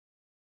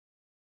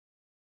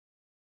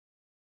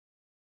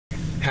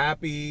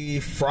Happy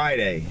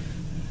Friday.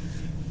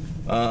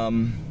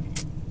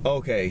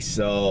 Okay,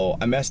 so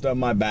I messed up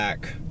my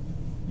back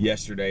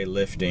yesterday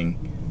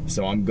lifting,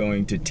 so I'm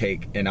going to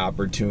take an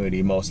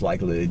opportunity most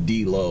likely to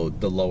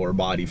deload the lower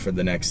body for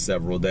the next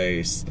several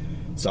days.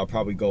 So I'll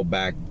probably go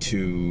back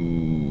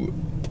to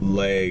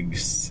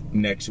legs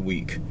next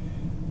week.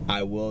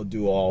 I will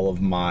do all of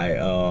my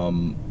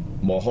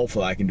well,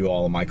 hopefully I can do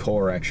all of my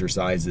core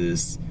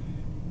exercises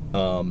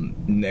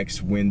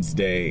next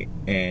Wednesday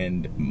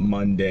and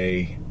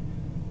Monday,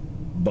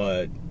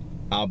 but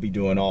I'll be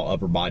doing all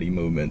upper body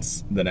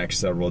movements the next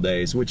several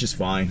days, which is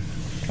fine.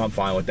 I'm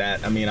fine with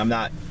that. I mean, I'm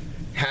not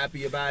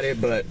happy about it,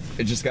 but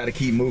it just got to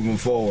keep moving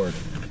forward.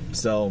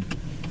 So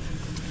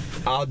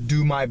I'll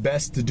do my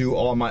best to do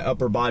all my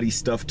upper body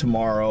stuff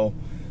tomorrow,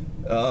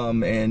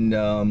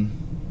 and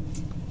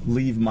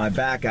leave my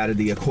back out of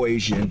the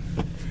equation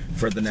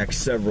for the next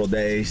several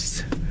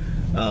days.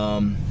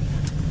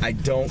 I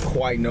don't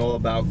quite know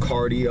about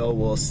cardio.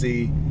 We'll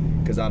see,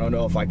 because I don't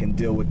know if I can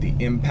deal with the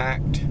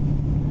impact.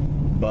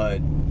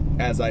 But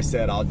as I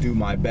said, I'll do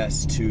my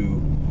best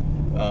to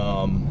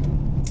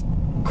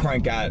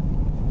crank out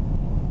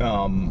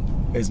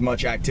as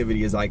much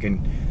activity as I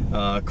can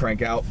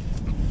crank out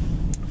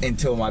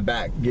until my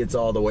back gets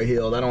all the way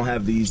healed. I don't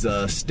have these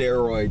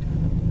steroid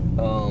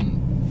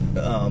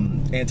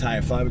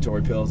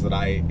anti-inflammatory pills that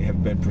I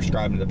have been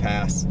prescribed in the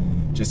past,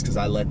 just because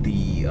I let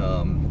the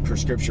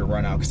prescription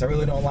run out, because I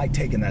really don't like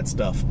taking that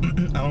stuff. I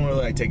don't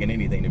really like taking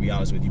anything, to be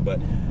honest with you, but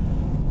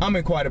I'm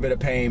in quite a bit of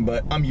pain,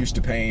 but I'm used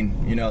to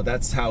pain. You know,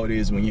 that's how it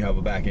is when you have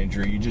a back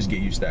injury. You just get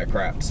used to that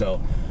crap.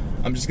 So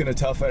I'm just gonna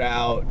tough it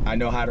out. I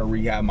know how to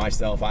rehab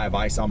myself. I have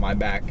ice on my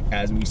back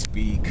as we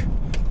speak.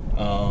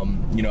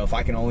 You know, if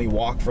I can only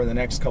walk for the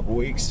next couple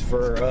weeks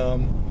for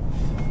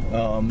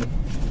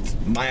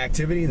my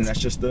activity, then that's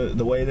just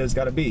the way it's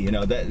got to be. You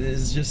know, that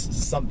is just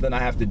something I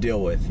have to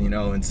deal with, you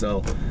know. And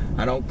so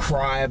I don't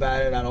cry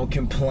about it, I don't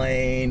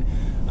complain,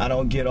 I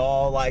don't get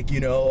all like, you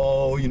know,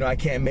 oh, you know, I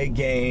can't make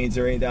gains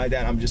or anything like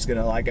that. I'm just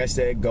gonna, like I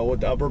said, go with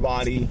the upper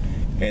body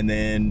and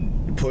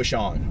then push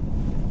on.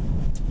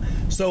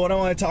 So what I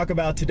want to talk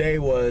about today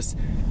was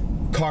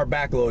carb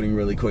backloading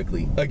really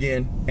quickly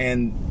again,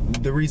 and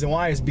the reason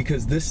why is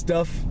because this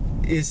stuff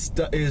is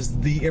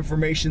the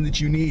information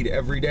that you need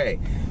every day.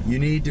 You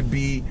need to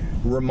be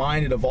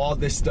reminded of all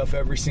this stuff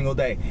every single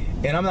day.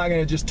 And I'm not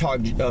going to just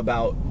talk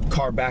about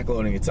carb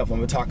backloading itself. I'm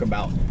going to talk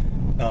about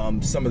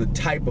some of the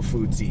type of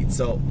foods to eat.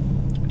 So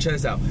check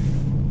this out.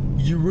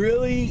 You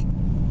really,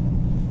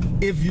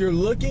 if you're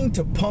looking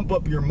to pump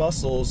up your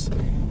muscles,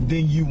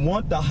 then you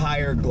want the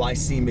higher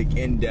glycemic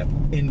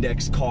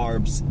index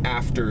carbs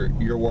after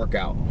your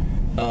workout.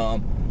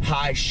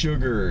 High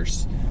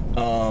sugars,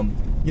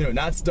 you know,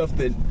 not stuff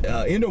that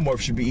Endomorph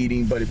should be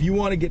eating, but if you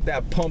want to get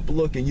that pump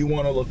look and you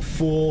want to look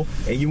full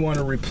and you want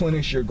to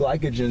replenish your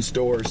glycogen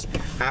stores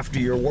after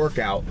your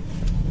workout,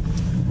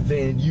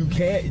 then you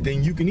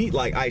can eat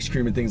like ice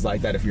cream and things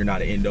like that if you're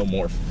not an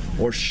Endomorph,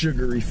 or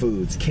sugary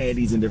foods,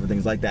 candies and different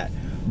things like that.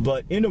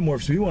 But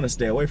Endomorphs, we want to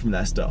stay away from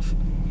that stuff.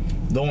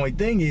 The only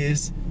thing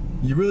is,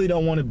 you really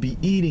don't want to be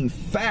eating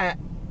fat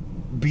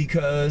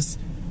because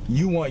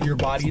you want your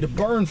body to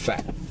burn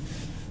fat.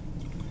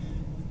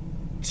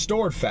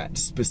 Stored fat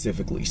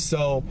specifically.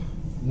 So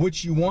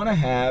what you want to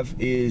have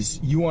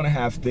is, you want to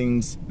have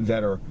things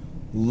that are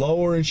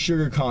lower in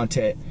sugar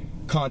content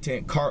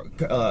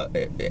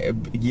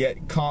yet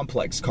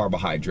complex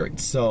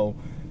carbohydrates. So,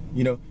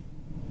 you know,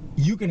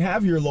 you can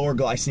have your lower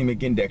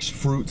glycemic index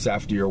fruits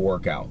after your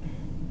workout.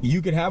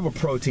 You can have a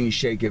protein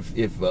shake if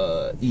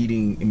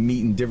eating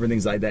meat and different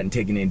things like that and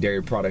taking in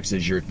dairy products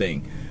is your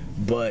thing.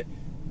 But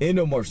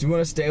Endomorphs, we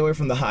want to stay away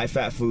from the high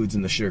fat foods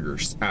and the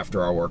sugars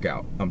after our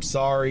workout. I'm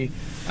sorry.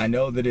 I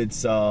know that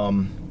it's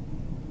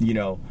you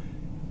know,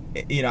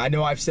 I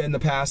know I've said in the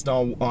past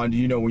on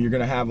you know, when you're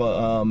gonna have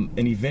a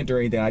an event or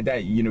anything like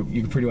that, you know,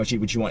 you can pretty much eat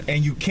what you want,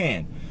 and you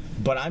can.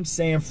 But I'm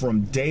saying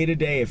from day to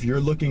day, if you're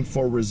looking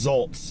for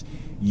results,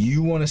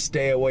 you want to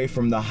stay away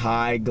from the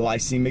high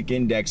glycemic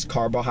index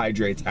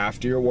carbohydrates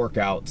after your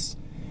workouts,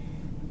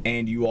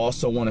 and you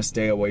also want to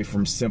stay away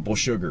from simple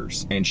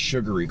sugars and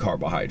sugary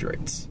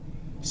carbohydrates.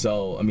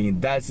 So, I mean,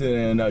 that's it in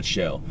a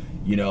nutshell.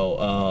 You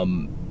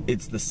know,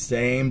 it's the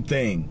same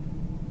thing.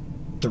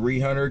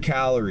 300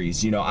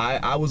 calories. You know,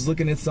 I was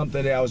looking at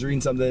something, I was reading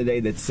something today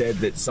that said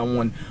that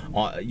someone,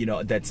 you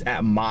know, that's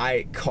at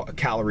my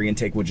calorie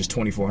intake, which is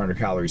 2,400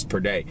 calories per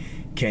day,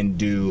 can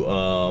do,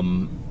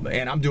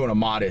 and I'm doing a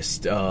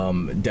modest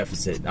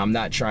deficit. I'm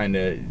not trying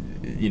to,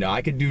 you know,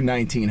 I could do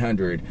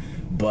 1,900,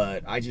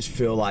 but I just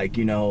feel like,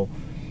 you know,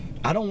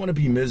 I don't want to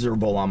be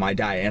miserable on my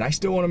diet, and I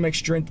still want to make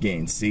strength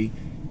gains, see?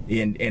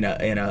 And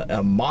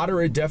a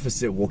moderate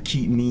deficit will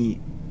keep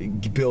me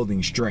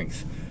building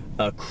strength.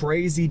 A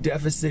crazy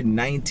deficit,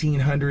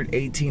 1,900,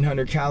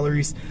 1,800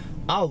 calories,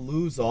 I'll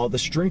lose all the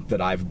strength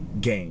that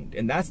I've gained.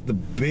 And that's the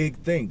big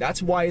thing.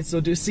 That's why it's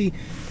so, see,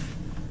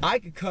 I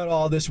could cut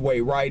all this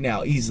weight right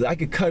now easily. I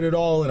could cut it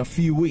all in a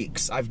few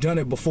weeks. I've done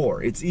it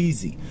before. It's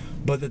easy.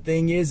 But the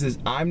thing is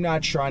I'm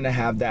not trying to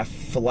have that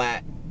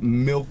flat,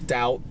 milked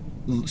out,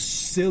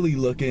 silly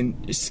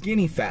looking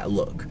skinny fat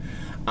look.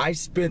 I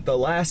spent the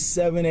last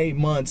 7-8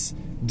 months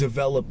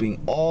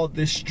developing all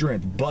this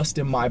strength,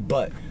 busting my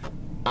butt.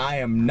 I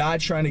am not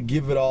trying to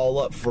give it all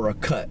up for a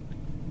cut.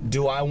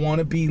 Do I want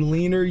to be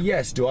leaner?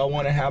 Yes. Do I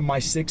want to have my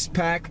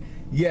 6-pack?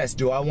 Yes.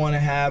 Do I want to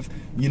have,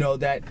 you know,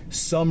 that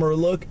summer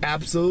look?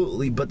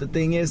 Absolutely. But the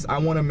thing is, I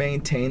want to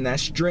maintain that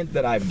strength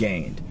that I've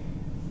gained.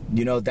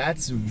 You know,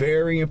 that's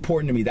very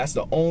important to me. That's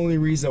the only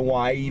reason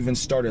why I even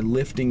started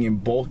lifting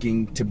and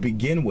bulking to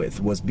begin with,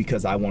 was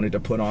because I wanted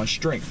to put on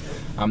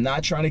strength. I'm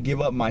not trying to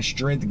give up my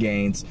strength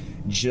gains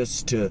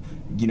just to,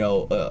 you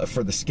know,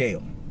 for the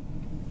scale.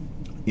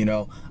 You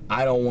know,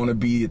 I don't want to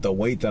be at the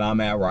weight that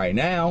I'm at right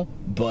now,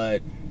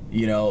 but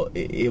you know,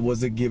 it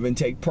was a give and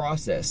take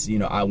process. You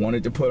know, I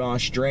wanted to put on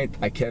strength.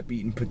 I kept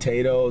eating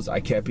potatoes. I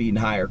kept eating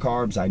higher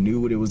carbs. I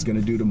knew what it was going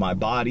to do to my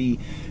body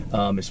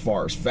as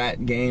far as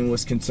fat gain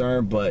was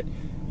concerned. But,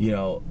 you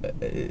know,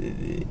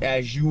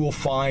 as you will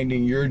find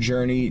in your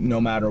journey,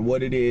 no matter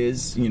what it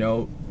is, you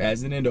know,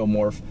 as an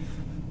endomorph,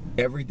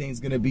 everything's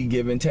going to be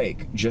give and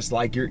take. Just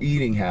like your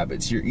eating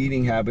habits. Your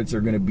eating habits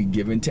are going to be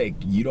give and take.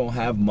 You don't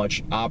have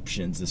much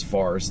options as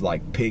far as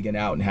like pigging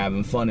out and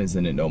having fun as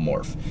an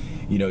endomorph.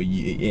 You know,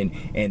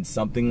 and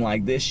something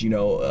like this, you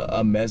know,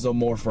 a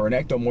mesomorph or an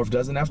ectomorph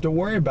doesn't have to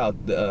worry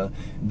about the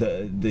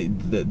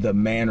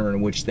manner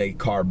in which they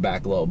carb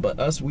backload. But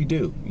us, we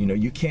do. You know,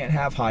 you can't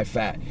have high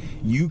fat.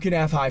 You can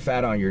have high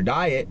fat on your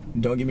diet.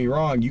 Don't get me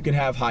wrong. You can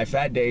have high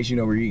fat days, you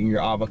know, where you're eating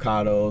your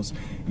avocados,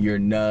 your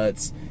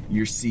nuts,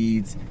 your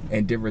seeds,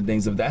 and different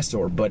things of that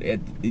sort. But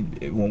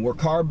when we're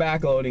carb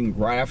backloading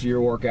right after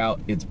your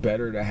workout, it's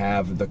better to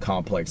have the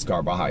complex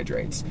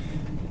carbohydrates.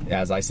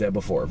 As I said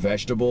before,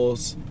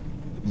 vegetables,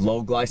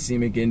 low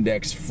glycemic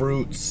index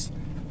fruits.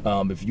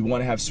 If you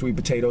want to have sweet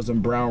potatoes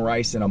and brown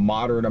rice in a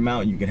moderate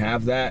amount, you can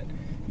have that,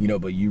 you know,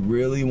 but you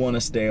really want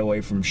to stay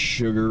away from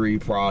sugary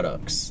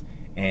products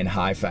and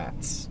high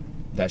fats.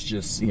 That's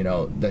just, you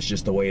know, that's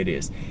just the way it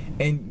is.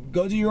 And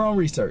go do your own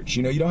research.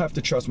 You know, you don't have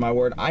to trust my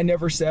word. I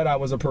never said I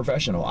was a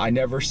professional. I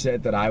never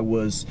said that I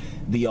was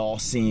the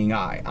all-seeing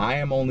eye. I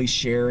am only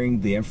sharing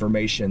the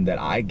information that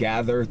I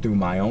gather through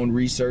my own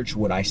research,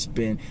 which I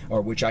spend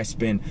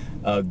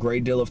a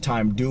great deal of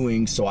time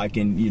doing, so I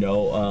can, you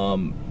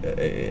know,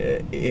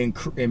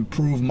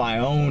 improve my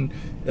own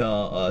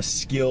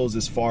skills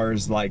as far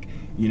as, like,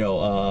 you know,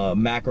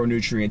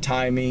 macronutrient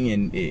timing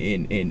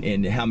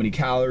and how many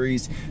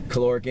calories,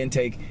 caloric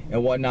intake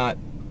and whatnot,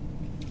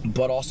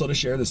 but also to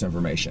share this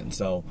information.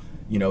 So,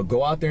 you know,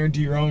 go out there and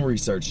do your own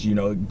research. You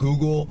know,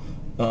 Google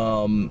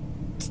endomorph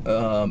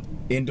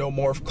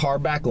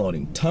carb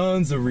backloading.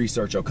 Tons of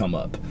research will come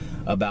up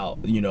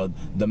about, you know,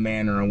 the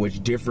manner in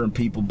which different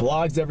people,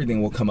 blogs,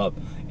 everything will come up,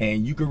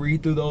 and you can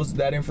read through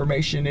that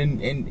information,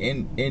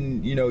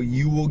 and you know,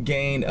 you will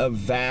gain a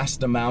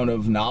vast amount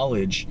of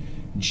knowledge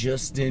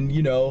just in,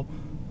 you know,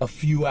 a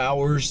few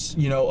hours,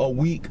 you know, a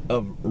week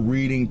of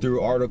reading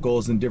through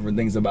articles and different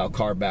things about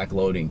carb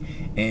backloading.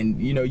 And,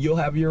 you know, you'll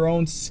have your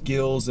own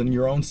skills and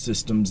your own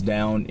systems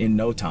down in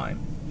no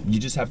time. You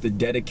just have to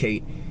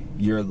dedicate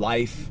your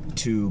life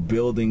to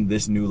building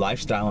this new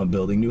lifestyle and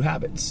building new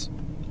habits.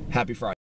 Happy Friday.